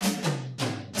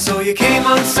So you came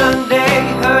on Sunday,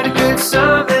 heard a good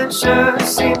sermon, sure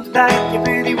seemed like you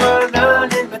really were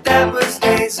learning, but that was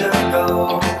days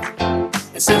ago. And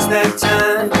since that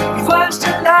time, you've watched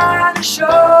a lot of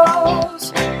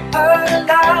shows, heard a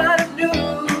lot of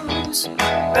news,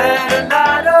 read a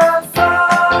lot of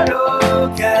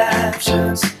photo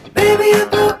captions, maybe a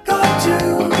book or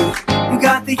two. You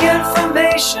got the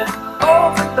information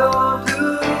overload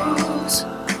blues,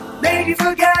 made you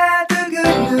forget the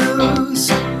good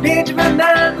news, need to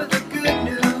remember the good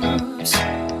news.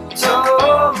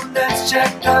 So let's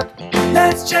check up,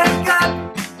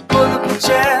 pull up a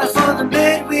chair for the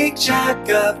midweek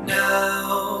checkup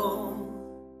now.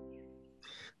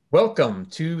 Welcome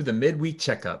to the Midweek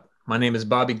Checkup. My name is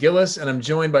Bobby Gilles, and I'm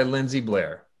joined by Lindsey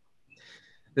Blair.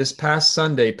 This past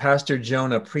Sunday, Pastor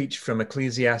Jonah preached from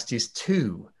Ecclesiastes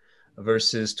 2,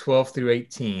 verses 12 through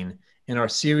 18, in our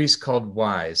series called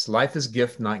Wise, Life is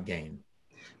Gift, Not Gain.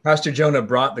 Pastor Jonah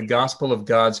brought the gospel of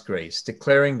God's grace,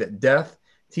 declaring that death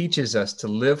teaches us to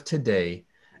live today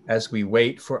as we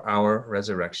wait for our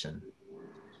resurrection.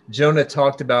 Jonah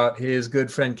talked about his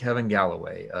good friend Kevin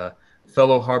Galloway, a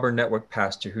fellow Harbor Network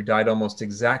pastor who died almost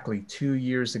exactly 2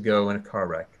 years ago in a car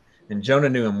wreck. And Jonah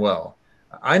knew him well.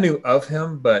 I knew of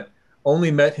him, but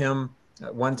only met him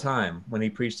one time when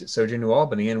he preached at Sojourn New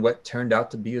Albany in what turned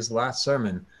out to be his last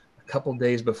sermon a couple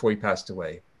days before he passed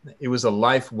away. It was a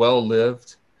life well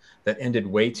lived that ended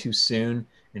way too soon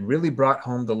and really brought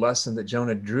home the lesson that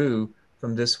Jonah drew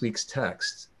from this week's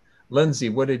text. Lindsey,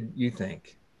 what did you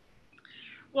think?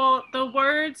 Well, the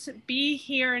words "be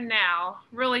here now"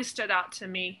 really stood out to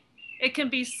me. It can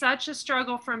be such a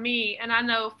struggle for me, and I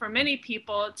know for many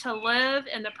people, to live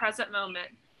in the present moment.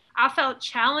 I felt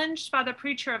challenged by the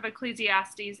preacher of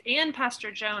Ecclesiastes and Pastor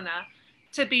Jonah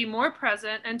to be more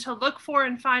present and to look for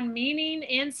and find meaning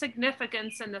and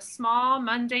significance in the small,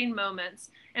 mundane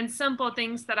moments and simple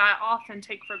things that I often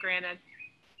take for granted.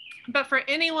 But for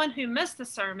anyone who missed the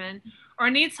sermon or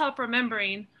needs help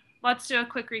remembering, let's do a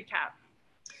quick recap.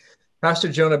 Pastor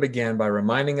Jonah began by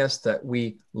reminding us that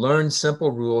we learn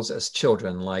simple rules as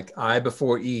children, like I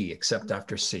before E, except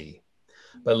after C.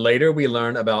 But later we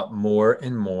learn about more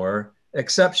and more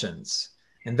exceptions.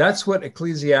 And that's what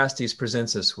Ecclesiastes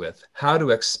presents us with, how to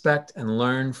expect and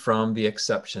learn from the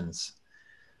exceptions.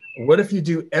 What if you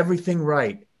do everything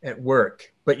right at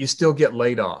work, but you still get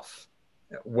laid off?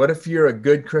 What if you're a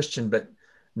good Christian, but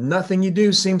nothing you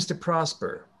do seems to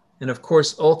prosper? And of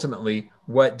course, ultimately,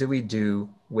 what do we do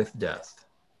with death?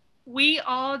 We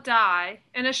all die,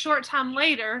 and a short time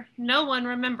later, no one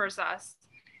remembers us.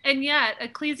 And yet,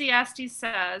 Ecclesiastes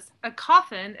says a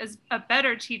coffin is a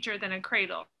better teacher than a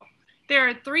cradle. There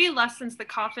are 3 lessons the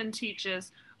coffin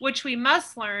teaches, which we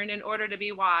must learn in order to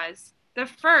be wise. The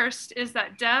first is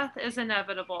that death is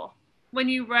inevitable. When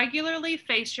you regularly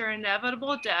face your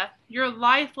inevitable death, your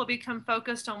life will become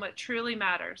focused on what truly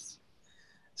matters.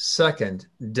 Second,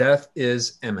 death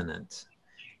is imminent.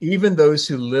 Even those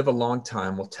who live a long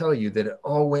time will tell you that it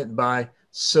all went by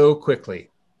so quickly.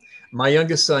 My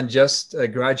youngest son just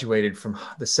graduated from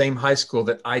the same high school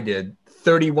that I did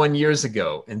 31 years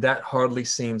ago, and that hardly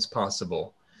seems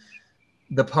possible.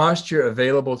 The posture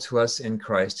available to us in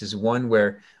Christ is one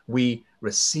where we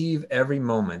receive every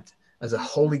moment as a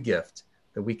holy gift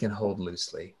that we can hold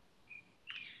loosely.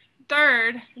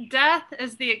 Third, death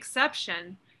is the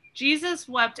exception. Jesus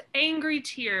wept angry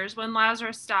tears when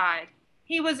Lazarus died.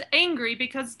 He was angry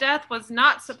because death was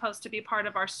not supposed to be part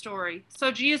of our story.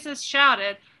 So Jesus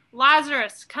shouted,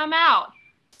 "Lazarus, come out."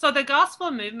 So the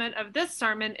gospel movement of this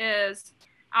sermon is,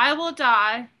 I will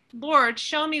die. Lord,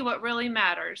 show me what really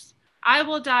matters. I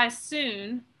will die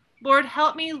soon. Lord,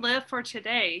 help me live for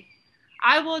today.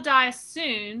 I will die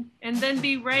soon and then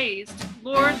be raised.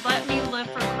 Lord, let me live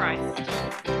for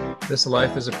Christ. This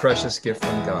life is a precious gift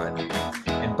from God.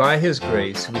 And by his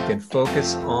grace, we can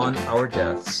focus on our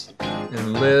deaths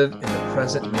and live in the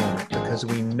present moment because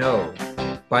we know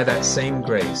by that same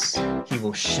grace, he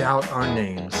will shout our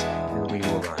names and we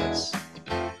will rise.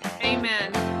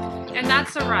 Amen. And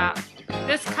that's a wrap.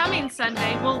 This coming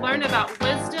Sunday, we'll learn about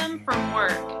wisdom from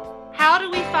work. How do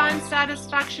we find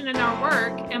satisfaction in our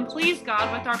work and please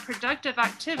God with our productive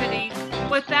activity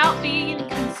without being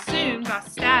consumed by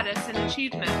status and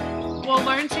achievement? We'll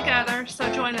learn together,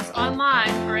 so join us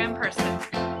online or in person.